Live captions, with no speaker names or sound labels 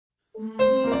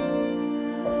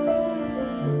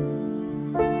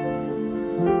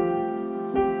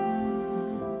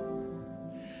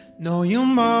No, your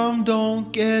mom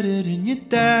don't get it, and your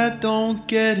dad don't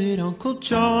get it, Uncle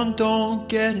John don't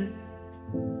get it.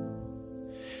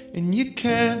 And you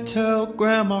can't tell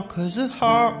Grandma 'cause her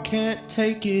heart can't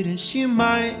take it, and she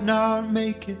might not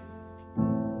make it.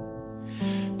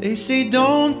 They say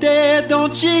don't dare,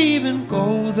 don't you even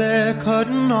go there,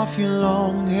 cutting off your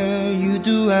long hair, you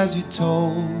do as you're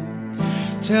told.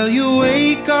 Till you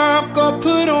wake up, go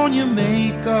put on your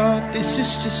makeup, this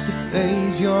is just a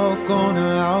phase you're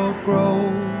gonna outgrow.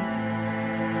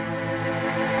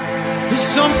 There's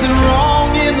something wrong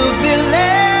in the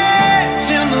village,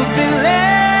 in the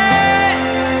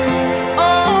village.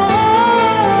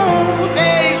 Oh,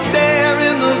 they stare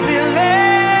in the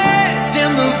village,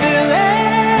 in the village.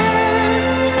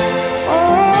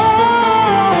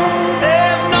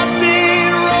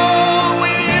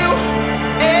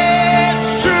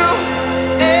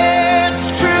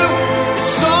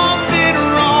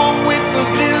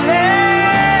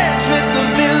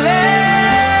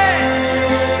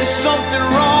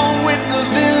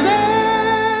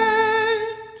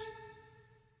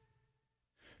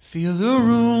 Feel the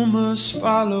rumors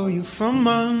follow you from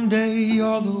Monday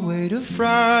all the way to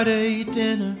Friday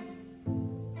dinner.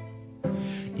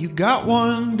 You got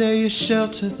one day of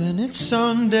shelter, then it's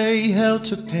Sunday hell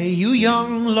to pay, you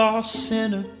young lost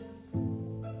sinner.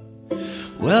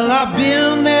 Well, I've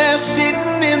been there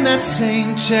sitting in that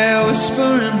same chair,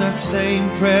 whispering that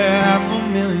same prayer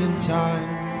 500,000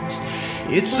 times.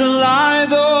 It's a lie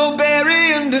though,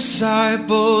 burying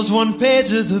disciples, one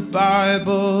page of the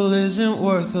Bible isn't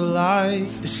worth a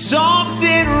life. There's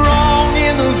something wrong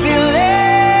in the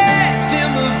village.